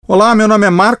Olá, meu nome é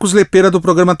Marcos Lepera do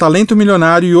programa Talento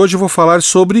Milionário e hoje eu vou falar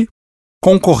sobre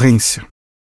concorrência.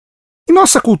 Em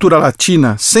nossa cultura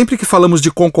latina, sempre que falamos de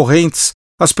concorrentes,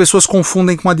 as pessoas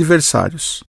confundem com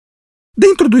adversários.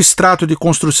 Dentro do extrato de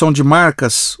construção de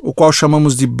marcas, o qual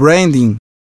chamamos de branding,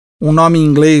 um nome em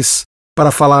inglês para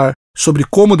falar sobre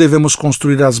como devemos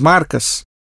construir as marcas,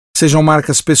 sejam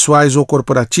marcas pessoais ou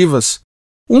corporativas,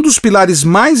 um dos pilares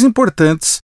mais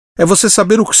importantes é você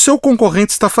saber o que seu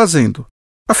concorrente está fazendo.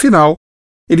 Afinal,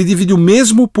 ele divide o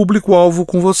mesmo público-alvo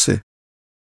com você.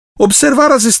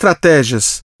 Observar as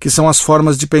estratégias, que são as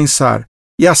formas de pensar,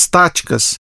 e as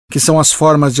táticas, que são as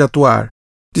formas de atuar,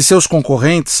 de seus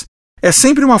concorrentes, é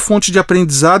sempre uma fonte de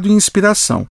aprendizado e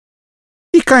inspiração.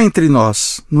 E cá entre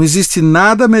nós, não existe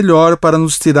nada melhor para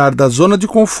nos tirar da zona de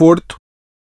conforto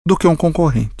do que um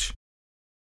concorrente.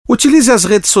 Utilize as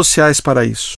redes sociais para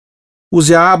isso.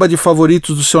 Use a aba de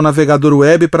favoritos do seu navegador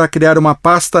web para criar uma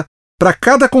pasta para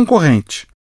cada concorrente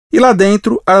e lá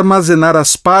dentro armazenar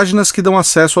as páginas que dão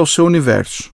acesso ao seu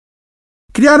universo.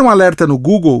 Criar um alerta no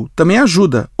Google também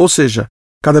ajuda, ou seja,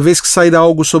 cada vez que sair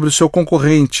algo sobre o seu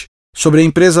concorrente, sobre a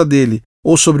empresa dele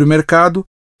ou sobre o mercado,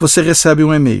 você recebe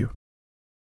um e-mail.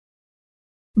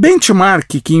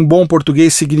 Benchmark, que em bom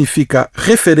português significa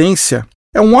referência,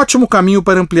 é um ótimo caminho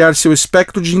para ampliar seu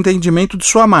espectro de entendimento de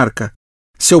sua marca,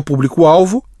 seu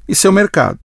público-alvo e seu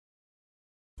mercado.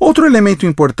 Outro elemento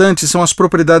importante são as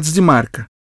propriedades de marca.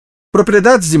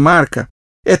 Propriedades de marca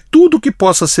é tudo que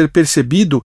possa ser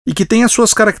percebido e que tenha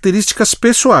suas características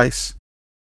pessoais.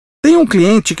 Tem um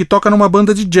cliente que toca numa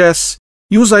banda de jazz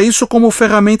e usa isso como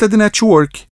ferramenta de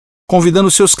network, convidando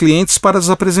seus clientes para as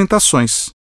apresentações.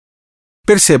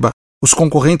 Perceba, os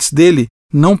concorrentes dele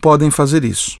não podem fazer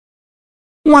isso.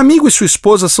 Um amigo e sua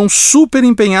esposa são super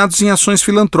empenhados em ações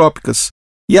filantrópicas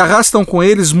e arrastam com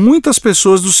eles muitas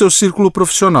pessoas do seu círculo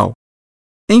profissional.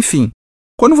 Enfim,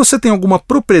 quando você tem alguma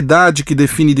propriedade que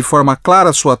define de forma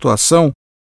clara a sua atuação,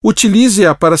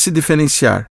 utilize-a para se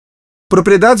diferenciar.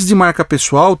 Propriedades de marca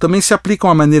pessoal também se aplicam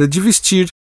à maneira de vestir,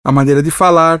 à maneira de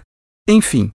falar,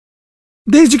 enfim,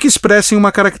 desde que expressem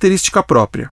uma característica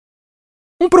própria.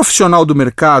 Um profissional do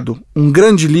mercado, um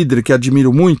grande líder que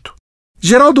admiro muito,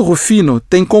 Geraldo Rufino,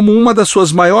 tem como uma das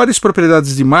suas maiores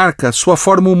propriedades de marca sua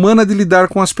forma humana de lidar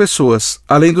com as pessoas,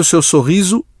 além do seu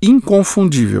sorriso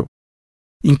inconfundível.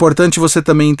 Importante você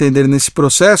também entender nesse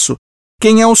processo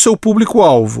quem é o seu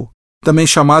público-alvo, também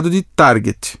chamado de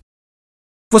target.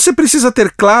 Você precisa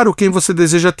ter claro quem você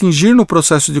deseja atingir no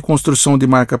processo de construção de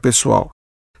marca pessoal.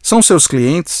 São seus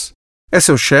clientes? É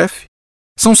seu chefe?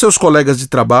 São seus colegas de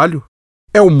trabalho?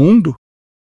 É o mundo?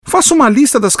 Faça uma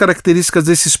lista das características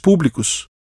desses públicos,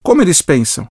 como eles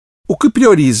pensam, o que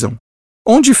priorizam,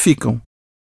 onde ficam,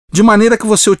 de maneira que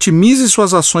você otimize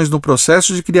suas ações no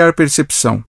processo de criar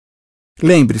percepção.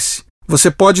 Lembre-se,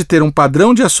 você pode ter um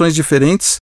padrão de ações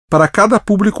diferentes para cada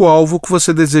público-alvo que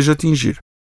você deseja atingir.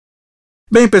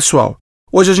 Bem, pessoal,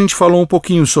 hoje a gente falou um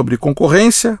pouquinho sobre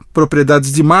concorrência,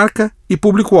 propriedades de marca e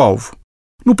público-alvo.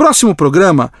 No próximo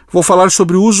programa, vou falar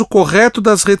sobre o uso correto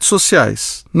das redes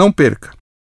sociais. Não perca!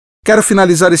 Quero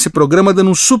finalizar esse programa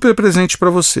dando um super presente para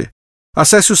você.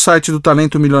 Acesse o site do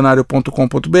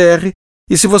talentomilionario.com.br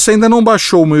e se você ainda não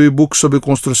baixou o meu e-book sobre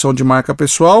construção de marca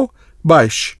pessoal,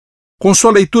 baixe. Com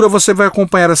sua leitura você vai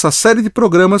acompanhar essa série de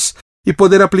programas e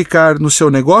poder aplicar no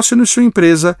seu negócio e na sua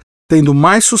empresa, tendo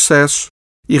mais sucesso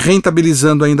e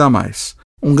rentabilizando ainda mais.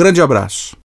 Um grande abraço.